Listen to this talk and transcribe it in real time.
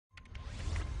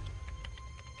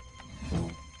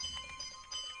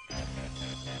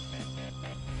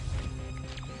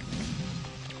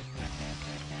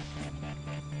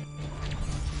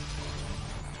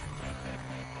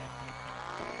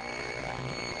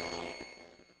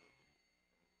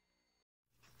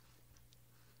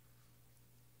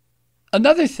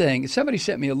Another thing, somebody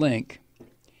sent me a link,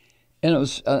 and it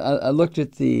was I looked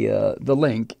at the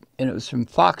link, and it was from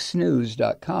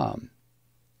foxnews.com.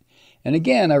 And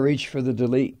again, I reached for the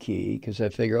delete key because I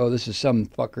figure, oh, this is some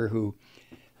fucker who,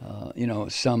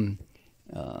 some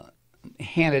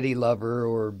Hannity lover,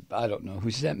 or I don't know,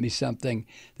 who sent me something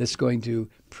that's going to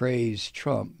praise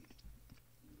Trump,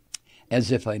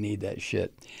 as if I need that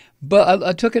shit. But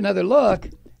I took another look,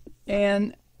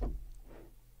 and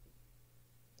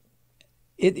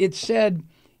it said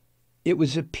it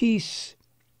was a piece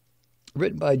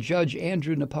written by Judge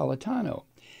Andrew Napolitano.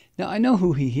 Now, I know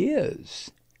who he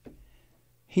is.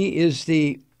 He is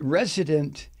the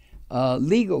resident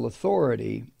legal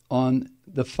authority on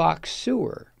the Fox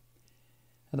sewer.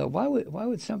 I thought, why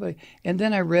would somebody? And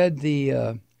then I read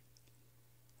the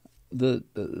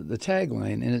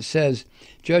tagline, and it says,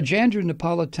 Judge Andrew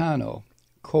Napolitano,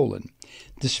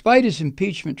 despite his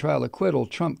impeachment trial acquittal,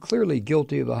 Trump clearly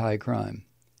guilty of a high crime.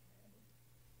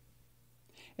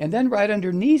 And then right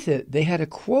underneath it, they had a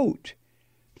quote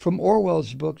from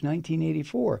Orwell's book,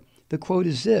 1984. The quote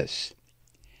is this: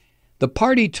 "The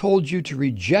party told you to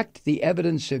reject the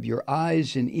evidence of your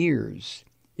eyes and ears.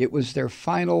 It was their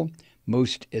final,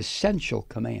 most essential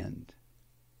command."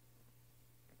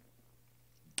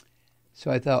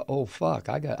 So I thought, oh, fuck,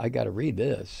 I got to read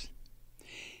this.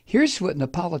 Here's what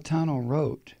Napolitano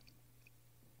wrote.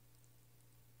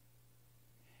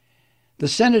 The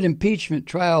Senate impeachment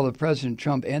trial of President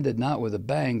Trump ended not with a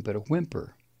bang, but a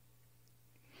whimper.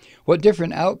 What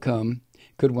different outcome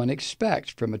could one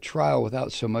expect from a trial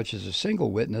without so much as a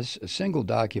single witness, a single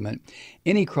document,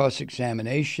 any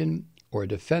cross-examination, or a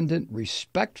defendant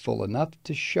respectful enough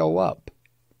to show up?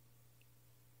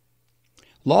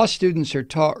 Law students are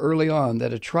taught early on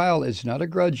that a trial is not a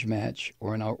grudge match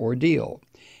or an ordeal.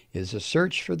 It is a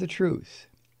search for the truth.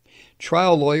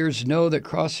 Trial lawyers know that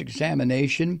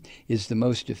cross-examination is the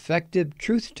most effective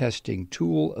truth-testing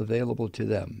tool available to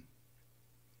them.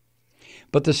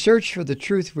 But the search for the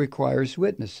truth requires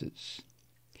witnesses.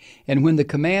 And when the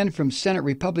command from Senate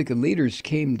Republican leaders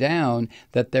came down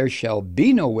that there shall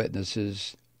be no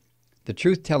witnesses, the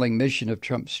truth-telling mission of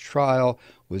Trump's trial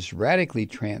was radically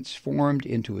transformed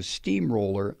into a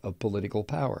steamroller of political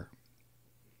power.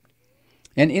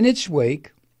 And in its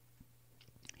wake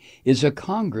is a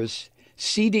Congress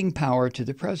ceding power to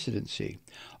the presidency,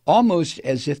 almost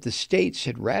as if the states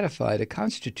had ratified a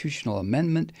constitutional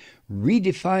amendment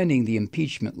redefining the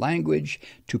impeachment language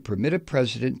to permit a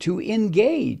president to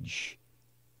engage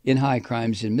in high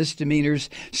crimes and misdemeanors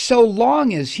so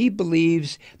long as he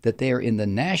believes that they are in the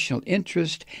national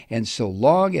interest and so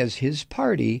long as his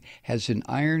party has an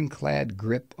ironclad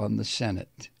grip on the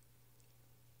Senate.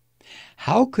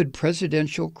 How could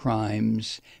presidential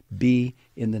crimes be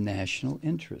in the national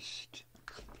interest?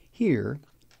 Here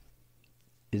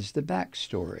is the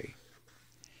backstory.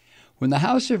 When the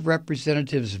House of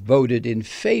Representatives voted in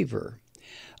favor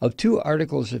of 2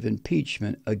 articles of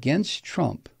impeachment against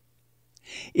Trump,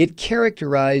 it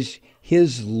characterized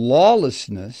his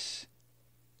lawlessness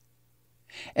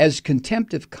as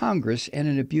contempt of Congress and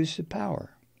an abuse of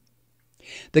power.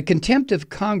 The contempt of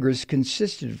Congress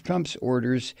consisted of Trump's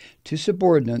orders to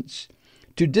subordinates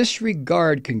to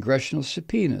disregard congressional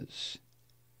subpoenas.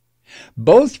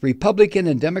 Both Republican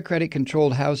and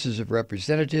Democratic-controlled houses of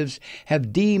representatives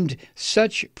have deemed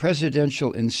such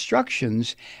presidential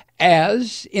instructions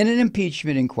as, in an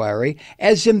impeachment inquiry,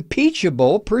 as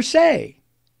impeachable per se.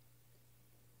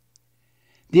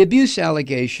 The abuse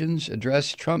allegations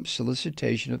address Trump's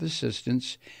solicitation of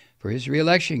assistance for his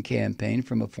reelection campaign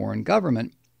from a foreign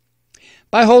government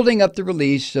by holding up the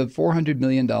release of $400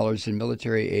 million in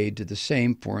military aid to the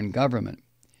same foreign government.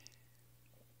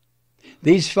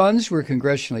 These funds were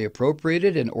congressionally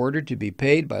appropriated and ordered to be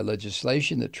paid by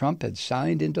legislation that Trump had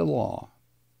signed into law.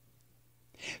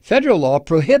 Federal law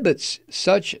prohibits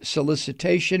such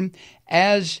solicitation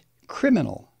as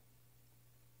criminal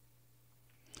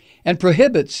and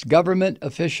prohibits government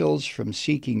officials from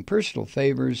seeking personal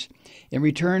favors in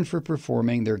return for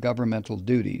performing their governmental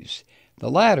duties.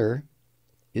 The latter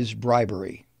is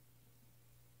bribery.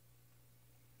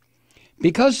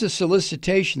 Because the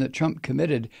solicitation that Trump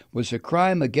committed was a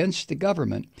crime against the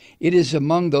government, it is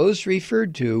among those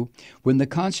referred to when the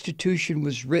Constitution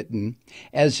was written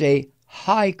as a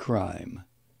high crime.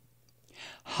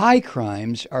 High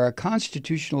crimes are a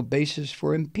constitutional basis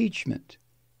for impeachment,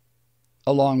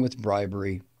 along with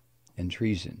bribery and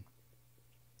treason.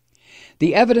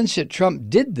 The evidence that Trump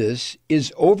did this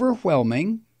is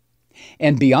overwhelming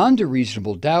and beyond a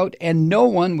reasonable doubt, and no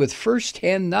one with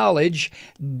first-hand knowledge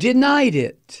denied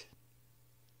it.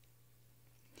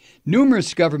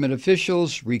 Numerous government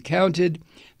officials recounted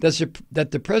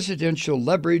that the presidential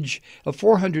leverage of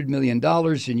 $400 million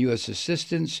in U.S.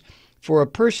 assistance for a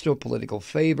personal political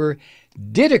favor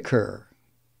did occur,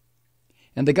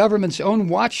 and the government's own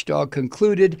watchdog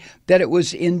concluded that it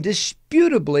was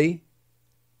indisputably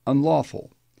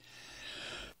unlawful.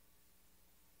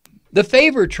 The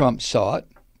favor Trump sought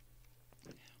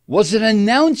was an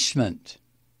announcement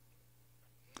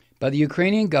by the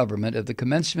Ukrainian government of the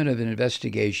commencement of an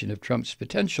investigation of Trump's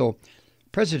potential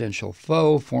presidential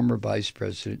foe, former Vice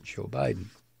President Joe Biden.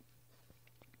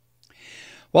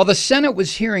 While the Senate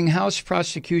was hearing House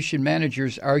prosecution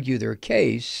managers argue their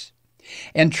case,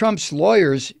 and Trump's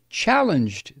lawyers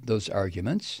challenged those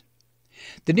arguments,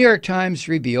 the New York Times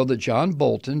revealed that John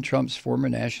Bolton, Trump's former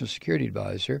national security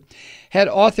advisor, had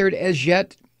authored as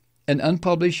yet an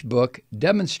unpublished book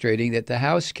demonstrating that the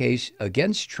House case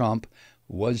against Trump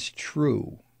was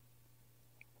true.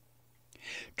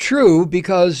 True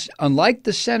because, unlike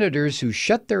the senators who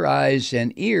shut their eyes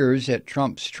and ears at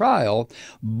Trump's trial,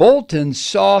 Bolton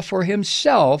saw for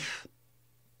himself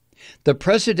the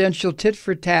presidential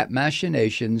tit-for-tat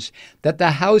machinations that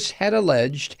the House had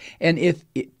alleged, and if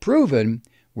proven,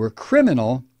 were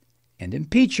criminal and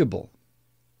impeachable.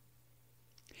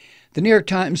 The New York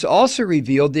Times also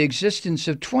revealed the existence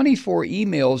of 24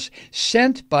 emails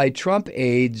sent by Trump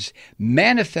aides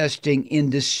manifesting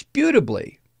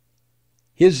indisputably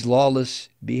his lawless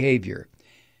behavior.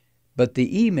 But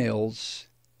the emails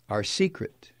are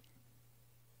secret.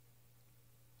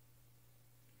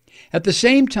 At the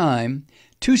same time,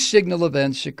 two signal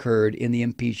events occurred in the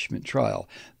impeachment trial.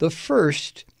 The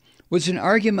first was an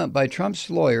argument by Trump's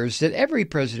lawyers that every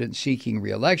president seeking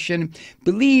re-election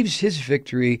believes his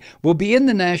victory will be in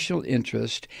the national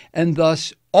interest, and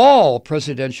thus all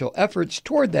presidential efforts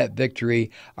toward that victory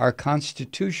are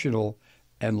constitutional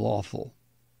and lawful.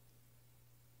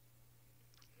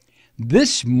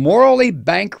 This morally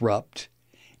bankrupt,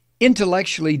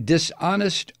 intellectually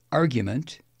dishonest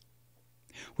argument,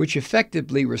 which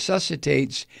effectively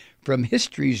resuscitates from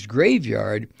history's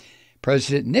graveyard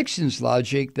President Nixon's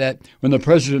logic that when the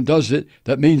president does it,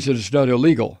 that means that it's not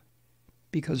illegal,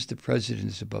 because the president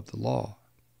is above the law.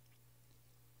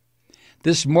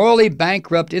 This morally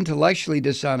bankrupt, intellectually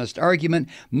dishonest argument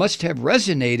must have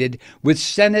resonated with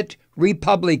Senate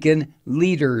Republican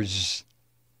leaders.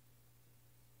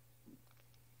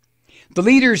 The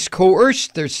leaders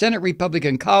coerced their Senate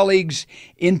Republican colleagues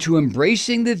into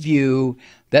embracing the view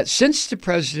that since the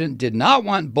president did not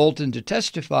want Bolton to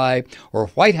testify or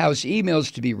White House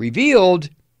emails to be revealed,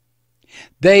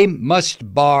 they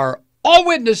must bar all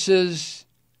witnesses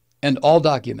and all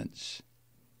documents.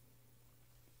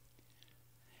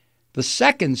 The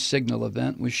second signal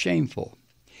event was shameful.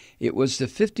 It was the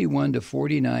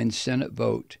 51-49 Senate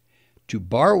vote to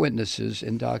bar witnesses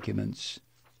and documents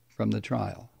from the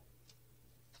trial.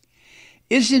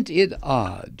 Isn't it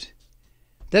odd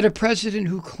that a president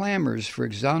who clamors for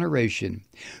exoneration,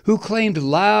 who claimed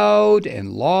loud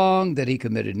and long that he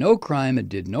committed no crime and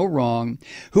did no wrong,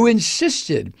 who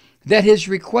insisted that his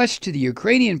request to the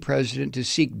Ukrainian president to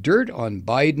seek dirt on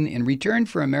Biden in return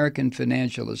for American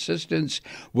financial assistance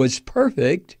was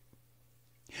perfect,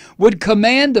 would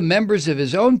command the members of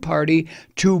his own party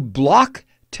to block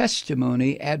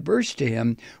testimony adverse to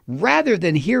him rather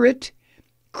than hear it,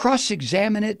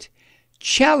 cross-examine it,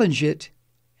 challenge it,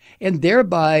 and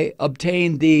thereby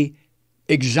obtain the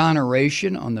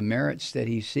exoneration on the merits that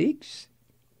he seeks?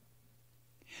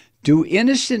 Do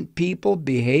innocent people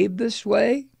behave this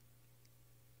way?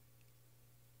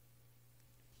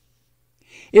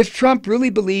 If Trump really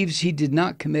believes he did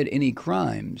not commit any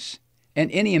crimes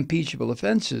and any impeachable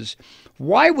offenses,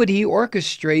 why would he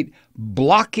orchestrate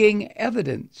blocking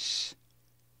evidence?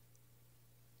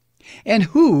 And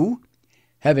who,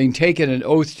 having taken an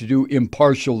oath to do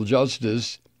impartial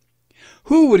justice,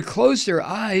 who would close their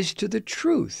eyes to the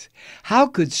truth? How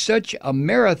could such a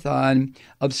marathon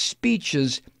of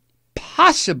speeches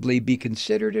possibly be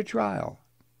considered a trial?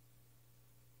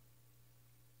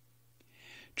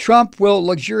 Trump will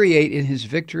luxuriate in his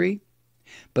victory,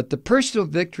 but the personal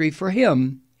victory for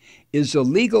him is a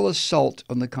legal assault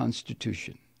on the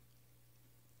Constitution.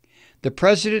 The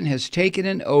president has taken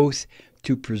an oath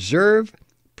to preserve,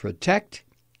 protect,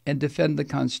 and defend the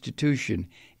Constitution.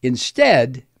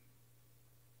 Instead,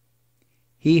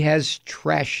 he has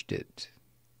trashed it.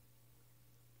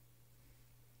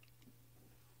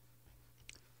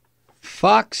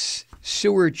 Fox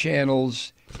Sewer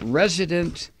Channel's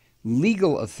resident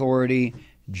legal authority,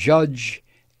 Judge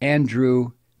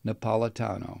Andrew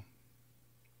Napolitano.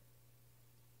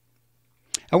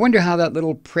 I wonder how that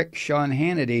little prick Sean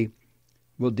Hannity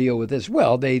will deal with this.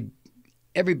 Well, they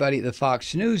everybody, the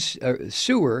Fox News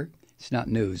sewer, it's not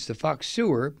news, the Fox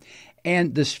sewer,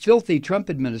 and this filthy Trump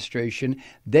administration,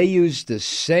 they used the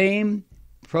same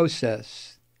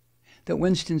process that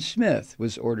Winston Smith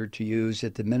was ordered to use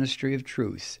at the Ministry of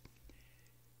Truth.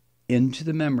 Into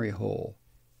the memory hole.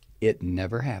 It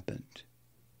never happened.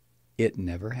 It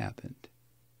never happened.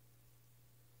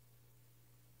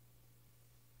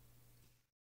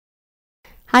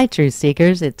 Hi, Truth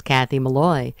Seekers. It's Kathy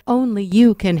Malloy. Only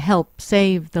you can help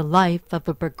save the life of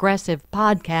a progressive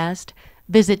podcast.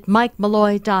 Visit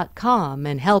MikeMalloy.com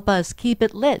and help us keep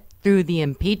it lit through the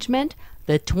impeachment,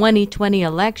 the 2020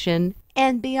 election,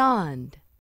 and beyond.